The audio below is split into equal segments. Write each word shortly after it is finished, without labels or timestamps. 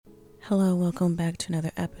Hello, welcome back to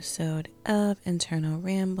another episode of Internal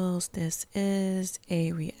Rambles. This is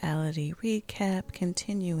a reality recap,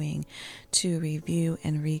 continuing to review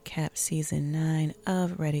and recap season 9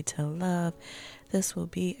 of Ready to Love. This will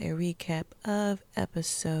be a recap of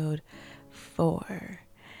episode 4.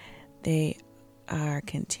 They are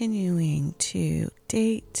continuing to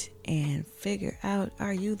date and figure out,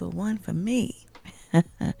 are you the one for me?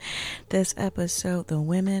 This episode, the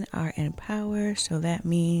women are in power, so that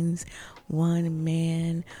means one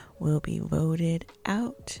man will be voted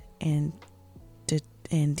out and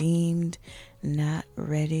deemed not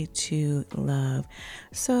ready to love.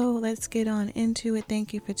 So let's get on into it.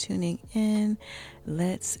 Thank you for tuning in.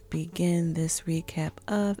 Let's begin this recap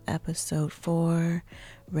of episode 4,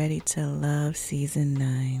 Ready to Love, season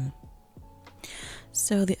 9.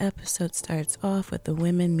 So the episode starts off with the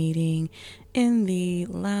women meeting in the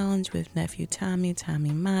lounge with nephew Tommy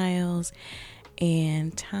Miles,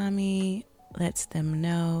 and Tommy lets them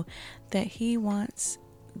know that he wants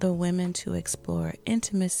the women to explore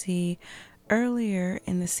intimacy earlier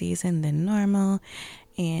in the season than normal,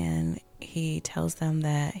 and he tells them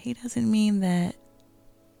that he doesn't mean that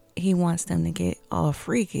he wants them to get all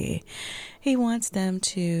freaky. He wants them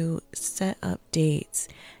to set up dates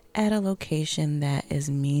at a location that is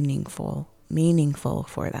meaningful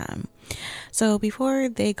for them. So before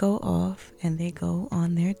they go off and they go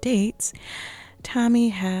on their dates, Tommy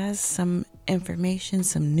has some information,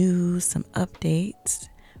 some news, some updates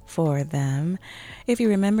for them. If you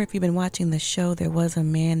remember, if you've been watching the show, there was a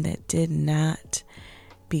man that did not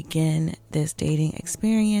begin this dating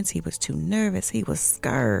experience. He was too nervous. He was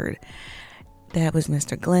scared. That was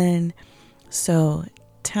Mr. Glenn. So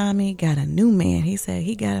Tommy got a new man. He said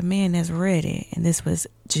he got a man that's ready. And this was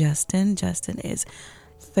Justin. Justin is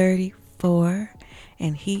 34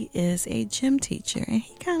 and he is a gym teacher. And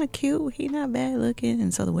he kind of cute. He not bad looking.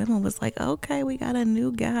 And so the women was like, okay, we got a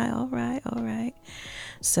new guy. All right.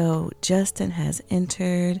 So Justin has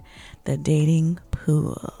entered the dating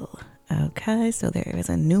pool. Okay, so there is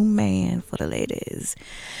a new man for the ladies.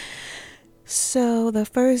 So the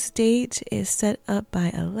first date is set up by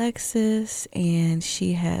Alexis, and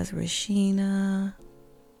she has Rashina,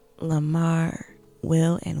 Lamar,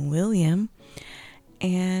 Will, and William.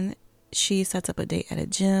 And she sets up a date at a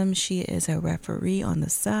gym. She is a referee on the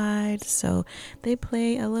side, so they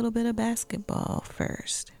play a little bit of basketball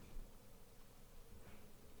first.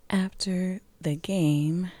 After the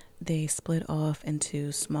game, they split off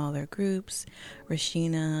into smaller groups.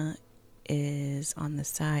 Rashina is on the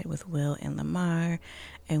side with Will and Lamar,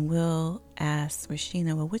 and Will asks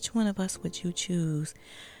Rashina, well, which one of us would you choose?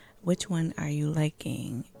 Which one are you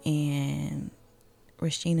liking? And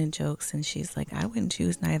Rashina jokes and she's like, I wouldn't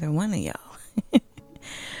choose neither one of y'all.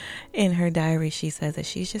 In her diary, she says that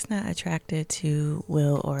she's just not attracted to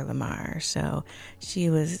Will or Lamar. So she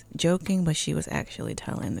was joking, but she was actually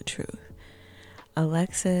telling the truth.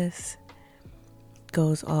 Alexis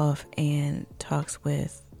goes off and talks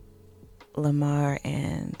with Lamar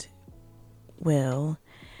and Will,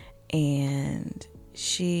 and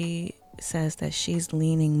she says that she's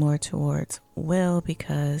leaning more towards Will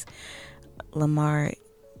because Lamar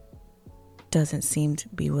doesn't seem to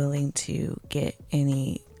be willing to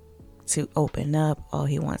open up. All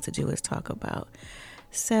he wants to do is talk about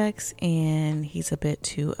sex, and he's a bit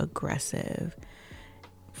too aggressive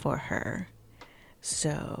for her.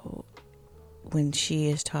 So when she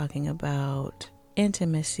is talking about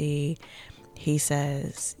intimacy, he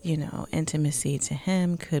says, intimacy to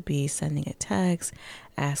him could be sending a text,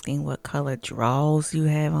 asking what color drawers you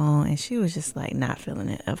have on. And she was just like not feeling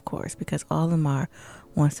it, of course, because all Lamar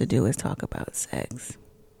wants to do is talk about sex.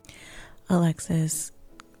 Alexis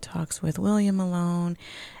talks with William alone,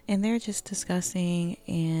 and they're just discussing,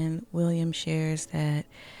 and William shares that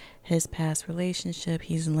his past relationship,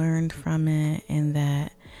 he's learned from it, and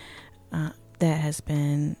that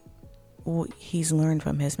he's learned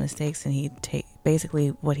from his mistakes, and basically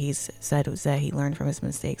what he's said was that he learned from his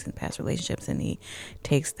mistakes in past relationships, and he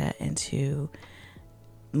takes that into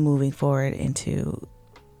moving forward into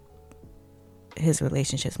his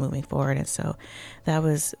relationships moving forward. And so that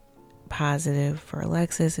was positive for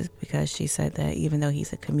Alexis, is because she said that even though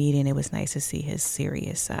he's a comedian, it was nice to see his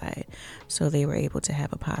serious side. So they were able to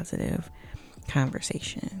have a positive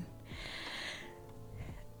conversation.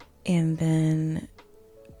 And then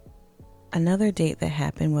another date that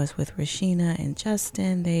happened was with Rashina and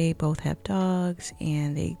Justin. They both have dogs,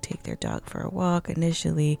 and they take their dog for a walk.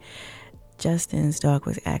 Initially, Justin's dog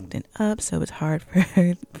was acting up, so it was hard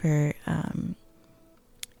for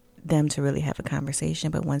them to really have a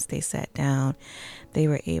conversation. But once they sat down, they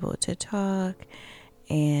were able to talk.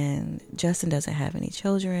 And Justin doesn't have any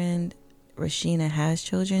children. Rashina has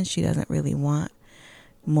children. She doesn't really want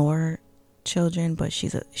more children, but she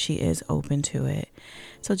is open to it.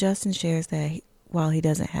 So Justin shares that while he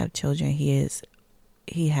doesn't have children,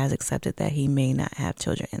 he has accepted that he may not have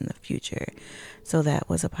children in the future. So that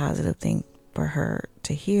was a positive thing for her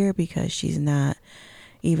to hear, because she's not,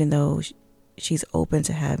 even though she's open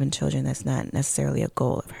to having children, that's not necessarily a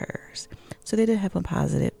goal of hers. So they did have a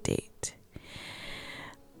positive date.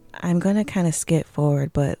 I'm going to kind of skip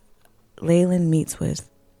forward, but Laylan meets with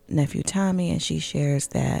nephew Tommy, and she shares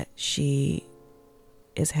that she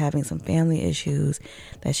is having some family issues,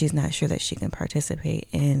 that she's not sure that she can participate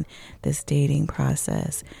in this dating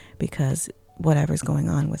process because whatever's going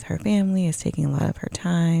on with her family is taking a lot of her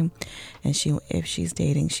time, and if she's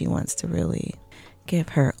dating, she wants to really give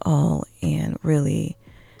her all and really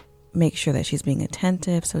make sure that she's being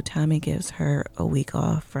attentive. So Tommy gives her a week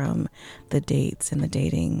off from the dates and the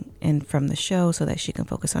dating and from the show so that she can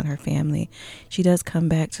focus on her family. She does come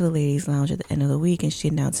back to the ladies' lounge at the end of the week, and she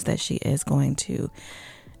announces that she is going to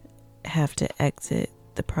have to exit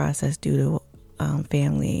the process due to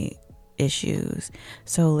family issues.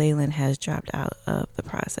 So Laylan has dropped out of the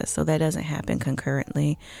process. So that doesn't happen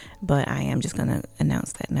concurrently, but I am just going to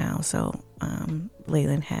announce that now. So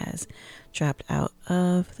Laylan has dropped out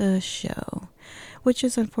of the show, which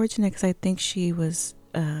is unfortunate because I think she was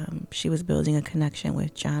building a connection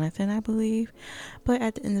with Jonathan, I believe. But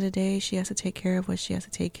at the end of the day, she has to take care of what she has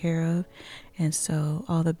to take care of. And so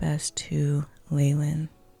all the best to Laylan.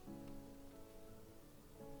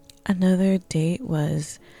 Another date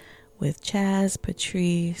was with Chaz,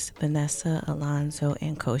 Patrice, Vanessa, Alonzo,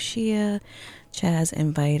 and Koshia. Chaz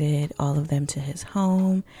invited all of them to his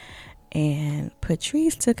home, and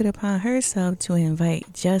Patrice took it upon herself to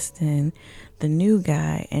invite Justin, the new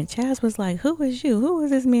guy. And Chaz was like, "Who is you? Who is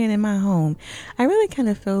this man in my home?" I really kind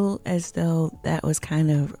of feel as though that was kind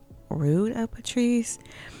of rude of Patrice,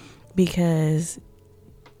 because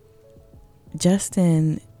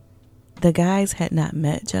Justin, the guys had not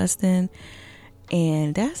met Justin,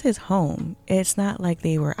 and that's his home. It's not like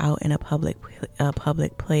they were out in a public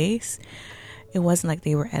place. It wasn't like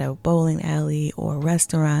they were at a bowling alley or a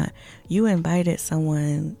restaurant. You invited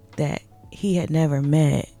someone that he had never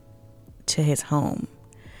met to his home.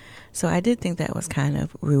 So I did think that was kind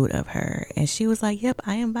of rude of her. And she was like, "Yep,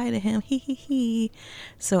 I invited him. He he he."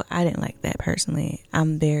 So I didn't like that personally.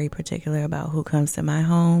 I'm very particular about who comes to my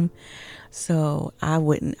home. So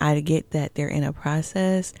I get that they're in a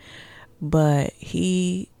process, but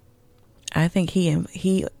I think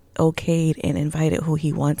he okayed and invited who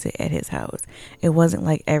he wanted at his house. It wasn't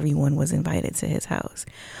like everyone was invited to his house.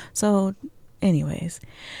 So anyways,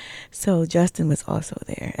 so Justin was also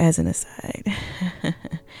there as an aside.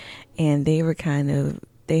 And they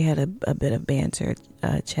had a bit of banter,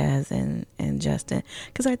 Chaz and Justin,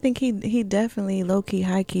 because I think he definitely low-key,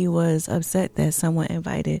 high-key was upset that someone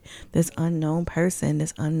invited this unknown person,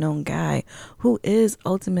 this unknown guy who is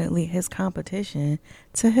ultimately his competition,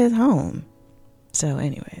 to his home. So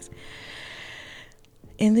anyways,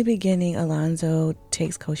 in the beginning, Alonzo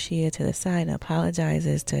takes Koshia to the side and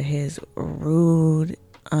apologizes to his rude,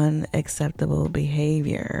 unacceptable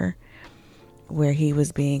behavior, where he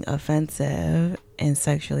was being offensive and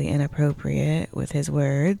sexually inappropriate with his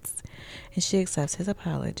words, and she accepts his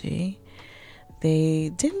apology.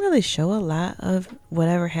 They didn't really show a lot of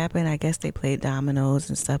whatever happened. I guess they played dominoes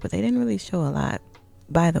and stuff, but they didn't really show a lot.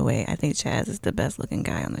 By the way, I think Chaz is the best looking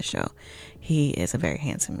guy on the show. He is a very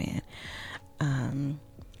handsome man.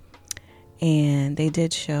 And they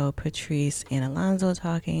did show Patrice and Alonzo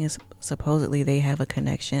talking. Supposedly they have a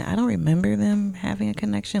connection. I don't remember them having a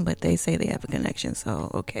connection, but they say they have a connection. So,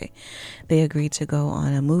 okay. They agreed to go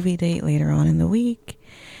on a movie date later on in the week.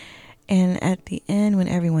 And at the end, when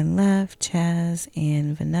everyone left, Chaz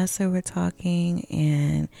and Vanessa were talking,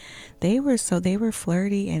 and they were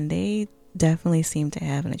flirty, and they definitely seemed to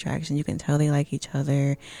have an attraction. You can tell they like each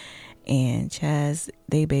other. And Chaz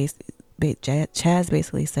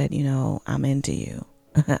basically said, "I'm into you.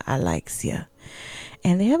 I likes you."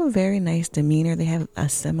 And they have a very nice demeanor. They have a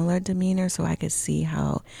similar demeanor, so I could see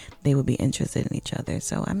how they would be interested in each other.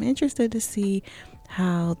 So I'm interested to see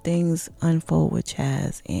how things unfold with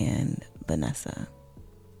Chaz and Vanessa.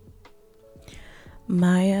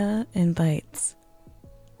 Maya invites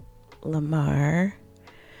Lamar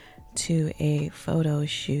to a photo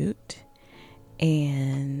shoot,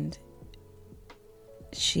 and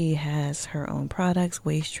she has her own products,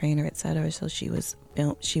 waist trainer, etc. So she was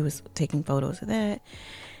taking photos of that,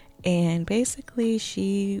 and basically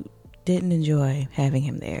she didn't enjoy having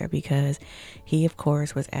him there because he, of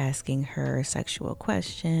course, was asking her sexual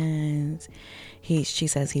questions. She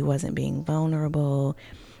says he wasn't being vulnerable,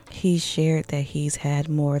 he shared that he's had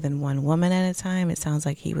more than one woman at a time. It sounds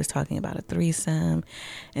like he was talking about a threesome.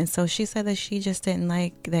 And so she said that she just didn't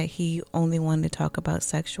like that he only wanted to talk about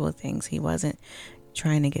sexual things. He wasn't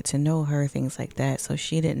trying to get to know her, things like that. So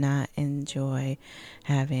she did not enjoy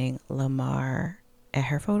having Lamar at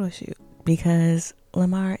her photo shoot because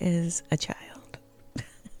Lamar is a child.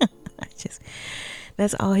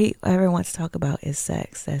 That's all he ever wants to talk about is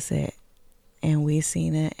sex. That's it. And we've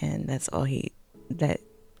seen it, and that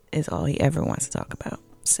is all he ever wants to talk about.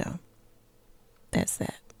 So that's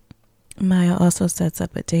that. Maya also sets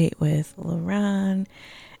up a date with LaRon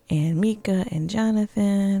and Mika and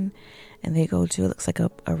Jonathan, and they go to, it looks like a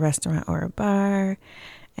restaurant or a bar.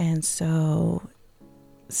 And so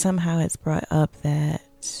somehow it's brought up that,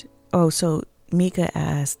 so Maya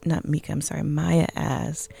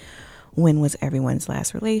asked, when was everyone's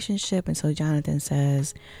last relationship? And so Jonathan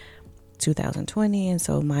says 2020. And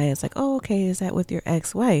so Maya's like, oh, okay, is that with your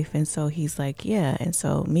ex-wife? And so he's like, yeah. And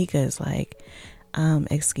so Mika is like,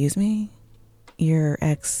 excuse me, your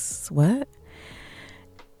ex what?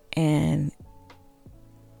 And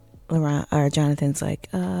Jonathan's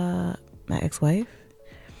like, my ex-wife.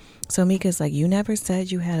 So Mika's like, you never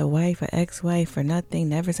said you had a wife, an ex-wife, or nothing,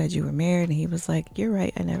 never said you were married. And he was like, you're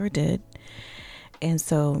right, I never did. And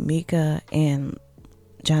so Mika and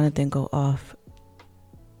Jonathan go off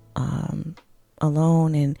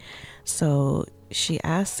alone. And so she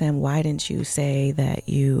asks him, why didn't you say that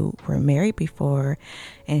you were married before?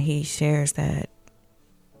 And he shares that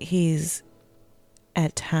he's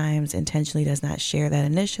at times intentionally does not share that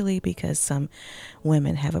initially because some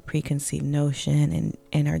women have a preconceived notion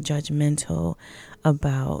and are judgmental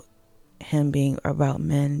about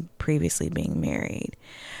men previously being married.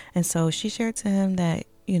 And so she shared to him that,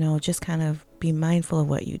 just kind of be mindful of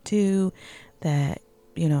what you do, that,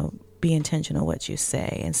 be intentional what you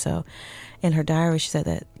say. And so in her diary, she said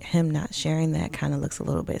that him not sharing that kind of looks a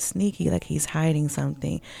little bit sneaky, like he's hiding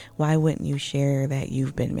something. Why wouldn't you share that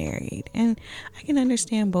you've been married? And I can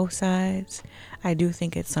understand both sides. I do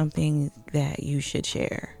think it's something that you should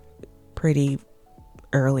share pretty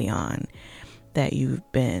early on, that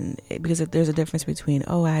you've been, because if there's a difference between,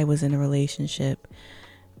 I was in a relationship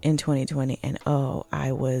in 2020 and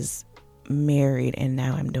I was married and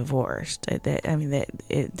now I'm divorced. That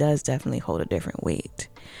it does definitely hold a different weight.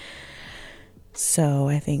 So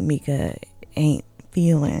I think Mika ain't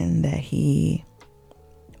feeling that he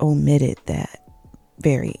omitted that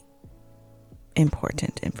very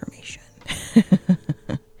important information.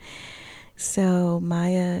 So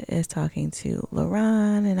Maya is talking to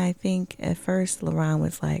LaRon, and I think at first LaRon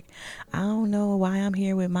was like, I don't know why I'm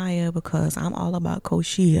here with Maya because I'm all about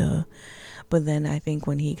Koshia. But then I think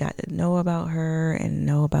when he got to know about her and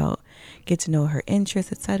get to know her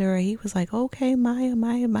interests, etc., he was like, okay, Maya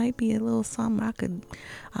might be a little something.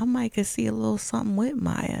 I might could see a little something with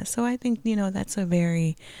Maya. So I think, that's a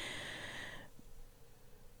very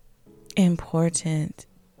important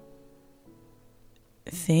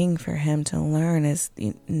thing for him to learn, is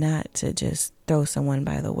not to just throw someone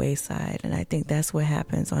by the wayside. And I think that's what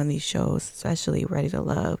happens on these shows, especially Ready to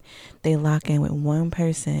Love. They lock in with one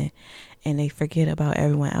person and they forget about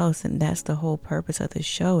everyone else. And that's the whole purpose of the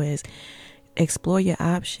show, is explore your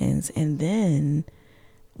options. And then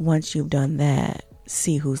once you've done that,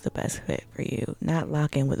 see who's the best fit for you. Not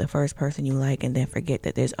lock in with the first person you like and then forget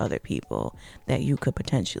that there's other people that you could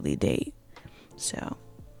potentially date. So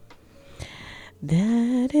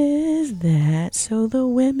that is that. So the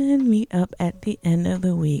women meet up at the end of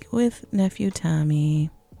the week with Nephew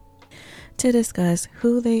Tommy to discuss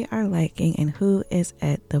who they are liking and who is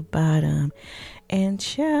at the bottom. And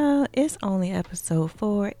child, it's only episode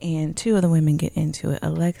 4 and 2 of the women get into it.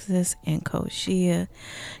 Alexis and Koshia.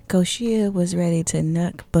 Koshia was ready to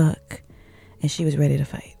nuck Buck and she was ready to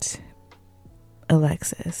fight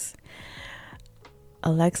Alexis,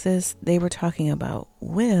 they were talking about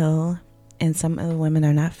Will, and some of the women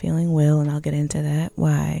are not feeling Will, and I'll get into that.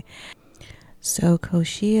 Why? So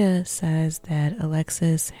Koshia says that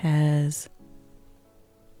Alexis has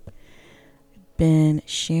been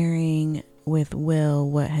sharing with Will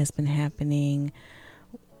what has been happening,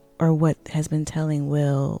 or what has been telling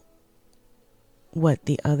Will what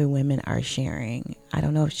the other women are sharing. I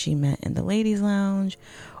don't know if she meant in the ladies' lounge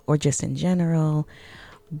or just in general,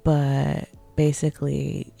 but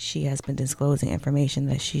basically she has been disclosing information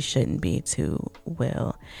that she shouldn't be to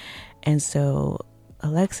Will. And so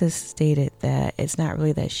Alexis stated that it's not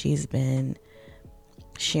really that she's been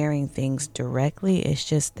sharing things directly, it's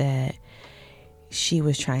just that she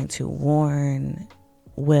was trying to warn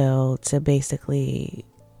Will to basically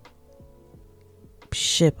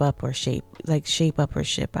shape up or ship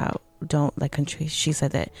out don't like control. She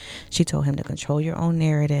said that she told him to control your own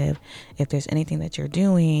narrative. If there's anything that you're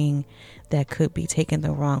doing that could be taken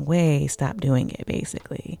the wrong way, stop doing it,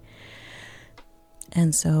 basically.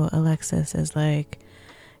 And so Alexis is like,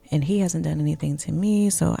 and he hasn't done anything to me,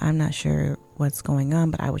 so I'm not sure what's going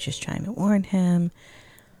on, but I was just trying to warn him.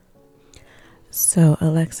 So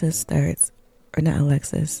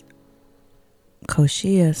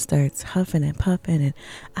Koshia starts huffing and puffing, and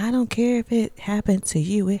I don't care if it happened to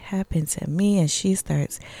you, it happened to me. And she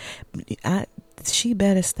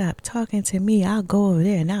better stop talking to me. I'll go over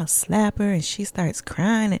there and I'll slap her. And she starts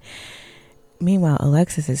crying. And meanwhile,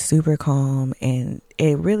 Alexis is super calm, and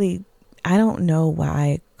I don't know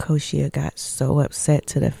why Koshia got so upset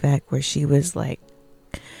to the fact where she was like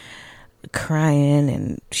crying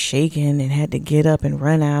and shaking and had to get up and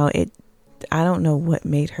run out. I don't know what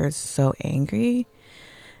made her so angry,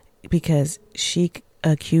 because she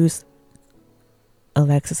accused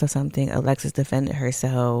Alexis of something. Alexis defended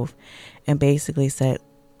herself and basically said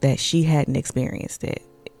that she hadn't experienced it.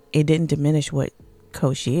 It didn't diminish what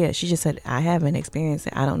Koshia. She just said, I haven't experienced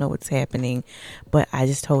it. I don't know what's happening, but I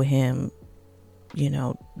just told him,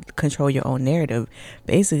 control your own narrative.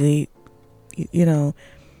 Basically,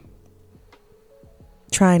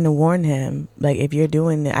 trying to warn him, like, if you're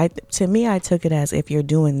doing that, to me, I took it as, if you're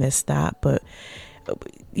doing this, stop. But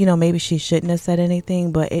maybe she shouldn't have said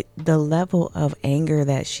anything, but the level of anger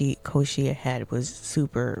that Koshia had was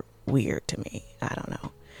super weird to me. I don't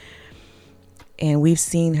know. And we've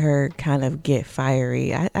seen her kind of get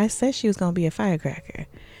fiery. I said she was going to be a firecracker.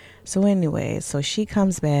 So anyway, so she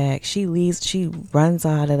comes back. She leaves. She runs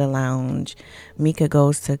out of the lounge. Mika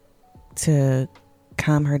goes to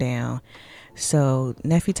calm her down. So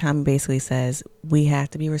Nephew Tommy basically says, we have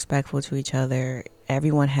to be respectful to each other.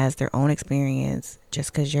 Everyone has their own experience.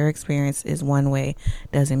 Just because your experience is one way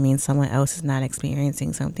doesn't mean someone else is not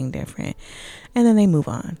experiencing something different. And then they move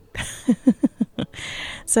on.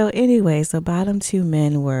 So anyway, so bottom two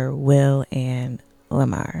men were Will and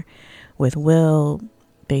Lamar. With Will,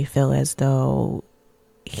 they feel as though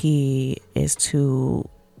he is too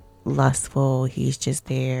lustful. He's just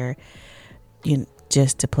there,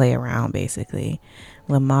 just to play around, basically.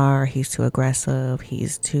 Lamar, he's too aggressive.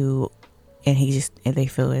 And they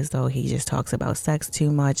feel as though he just talks about sex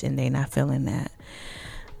too much, and they're not feeling that,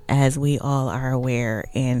 as we all are aware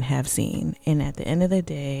and have seen. And at the end of the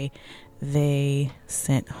day, they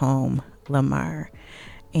sent home Lamar.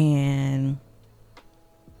 And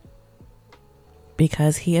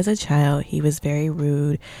because he is a child, he was very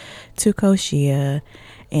rude to Koshia,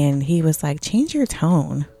 and he was like, change your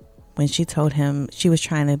tone. When she told him, she was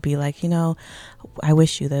trying to be like, I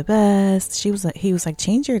wish you the best. He was like,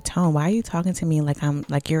 change your tone. Why are you talking to me like I'm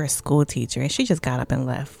like you're a school teacher? And she just got up and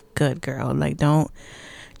left. Good girl. Like,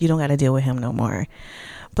 you don't got to deal with him no more.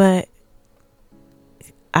 But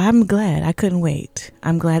I'm glad. I couldn't wait.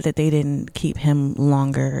 I'm glad that they didn't keep him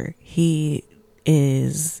longer.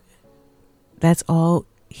 That's all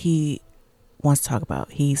he wants to talk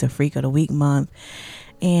about. He's a freak of the week month.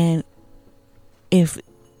 And if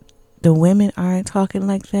the women aren't talking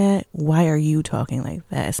like that, why are you talking like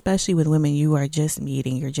that? Especially with women you are just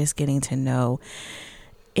meeting, you're just getting to know.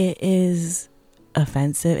 It is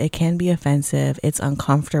offensive. It can be offensive. It's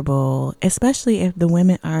uncomfortable, especially if the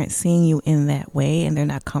women aren't seeing you in that way and they're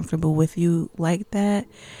not comfortable with you like that.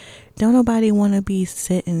 Don't nobody want to be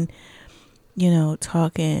sitting,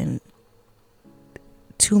 talking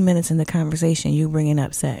 2 minutes in the conversation, you bringing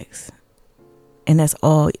up sex. And that's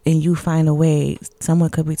all. And you find a way. Someone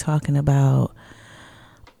could be talking about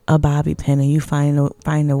a bobby pin, and you find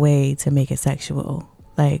a way to make it sexual.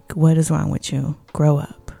 Like, what is wrong with you? Grow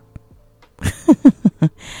up.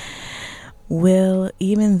 Will,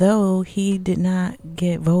 even though he did not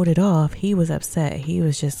get voted off, he was upset. He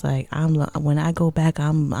was just like, when I go back,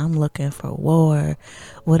 I'm looking for war.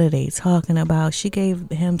 What are they talking about? She gave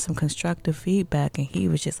him some constructive feedback, and he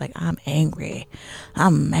was just like, I'm angry.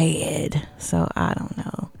 I'm mad. So I don't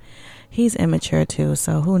know. He's immature too,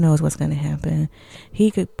 so who knows what's going to happen.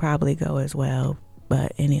 He could probably go as well.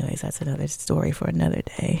 But anyways, that's another story for another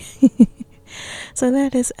day. So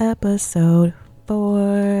that is episode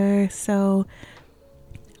 4. So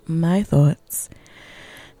my thoughts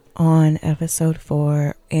on episode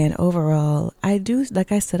 4, and overall,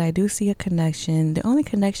 like I said, I do see a connection. The only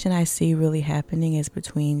connection I see really happening is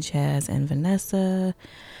between Chaz and Vanessa.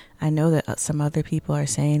 I know that some other people are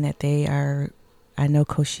saying that I know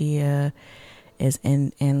Koshia is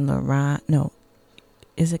in Lauren. No,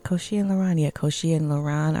 is it Koshia and Lauren? Yeah, Koshia and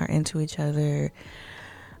Lauren are into each other.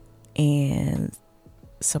 And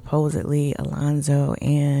supposedly Alonzo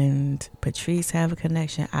and Patrice have a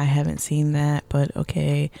connection. I haven't seen that, but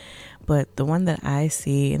okay. But the one that I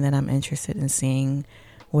see and that I'm interested in seeing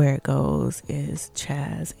where it goes is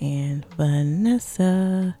Chaz and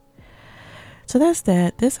Vanessa. So that's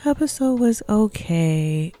that. This episode was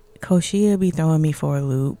okay. Koshia be throwing me for a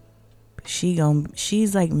loop.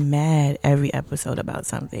 She's like mad every episode about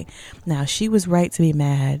something. Now, she was right to be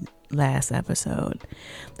mad last episode.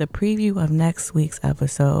 The preview of next week's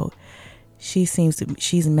episode, she's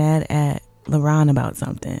mad at LaRon about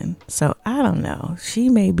something. So I don't know. She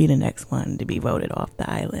may be the next one to be voted off the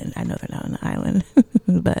island. I know they're not on the island,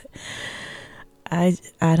 but I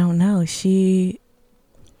don't know. She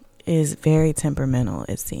is very temperamental,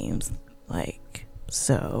 it seems like.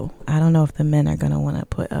 So I don't know if the men are going to want to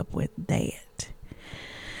put up with that.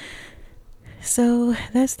 So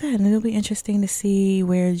that's that. And it'll be interesting to see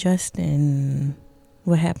what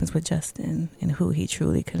happens with Justin and who he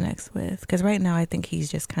truly connects with. Because right now I think he's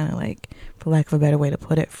just kind of like, for lack of a better way to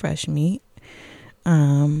put it, fresh meat.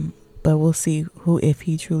 But we'll see if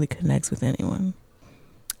he truly connects with anyone.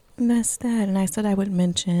 And that's that. And I said I would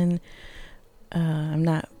mention, I'm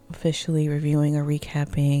not officially reviewing or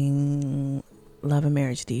recapping Love and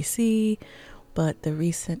Marriage DC, but the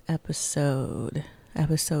recent episode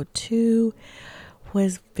 2,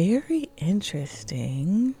 was very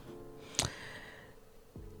interesting.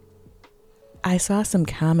 I saw some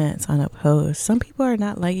comments on a post. Some people are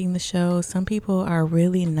not liking the show. Some people are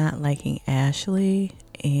really not liking Ashley,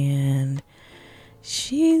 and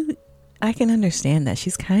I can understand that.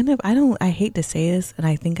 She's kind of, I hate to say this, and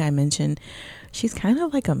I think I mentioned, she's kind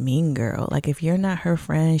of like a mean girl. Like, if you're not her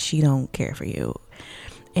friend, she don't care for you.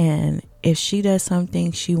 And if she does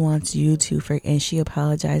something, she wants you to, and she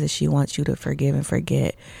apologizes, she wants you to forgive and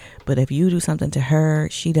forget. But if you do something to her,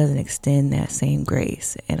 she doesn't extend that same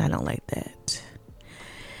grace. And I don't like that.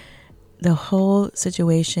 The whole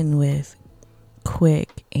situation with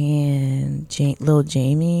Quick and Lil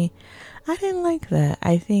Jamie, I didn't like that.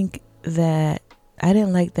 I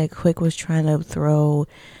didn't like that Quick was trying to throw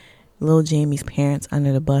Lil Jamie's parents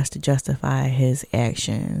under the bus to justify his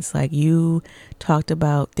actions. Like, you talked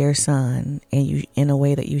about their son and you in a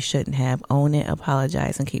way that you shouldn't have. Own it,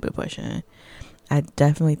 apologize, and keep it pushing. I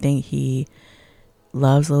definitely think he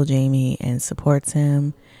loves Lil Jamie and supports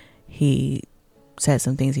him. He said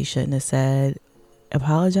some things he shouldn't have said.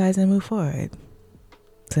 Apologize and move forward.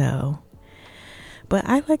 So, but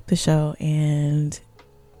I like the show, and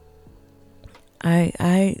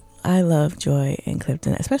I love Joy and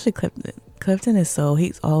Clifton, especially Clifton. Clifton is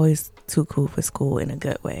he's always too cool for school in a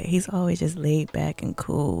good way. He's always just laid back and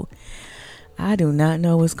cool. I do not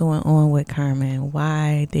know what's going on with Carmen,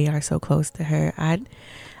 why they are so close to her. I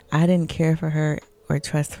didn't care for her or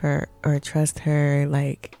trust her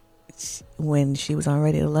like when she was on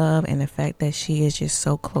Ready to Love, and the fact that she is just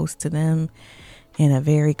so close to them in a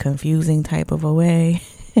very confusing type of a way.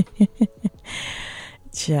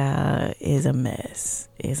 Child, is a mess.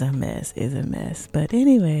 But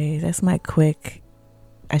anyways, that's my quick,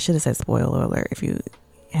 I should have said spoiler alert if you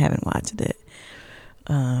haven't watched it,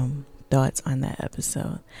 thoughts on that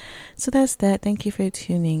episode. So that's that. Thank you for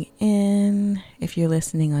tuning in. If you're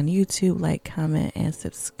listening on YouTube, like, comment, and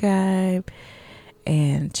subscribe.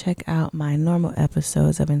 And check out my normal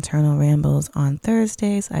episodes of Internal Rambles on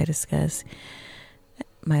Thursdays. I discuss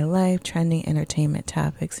my life, trending entertainment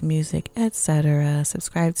topics, music, etc.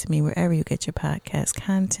 Subscribe to me wherever you get your podcast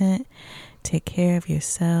content. Take care of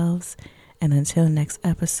yourselves. And until next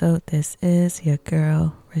episode, this is your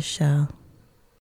girl, Rochelle.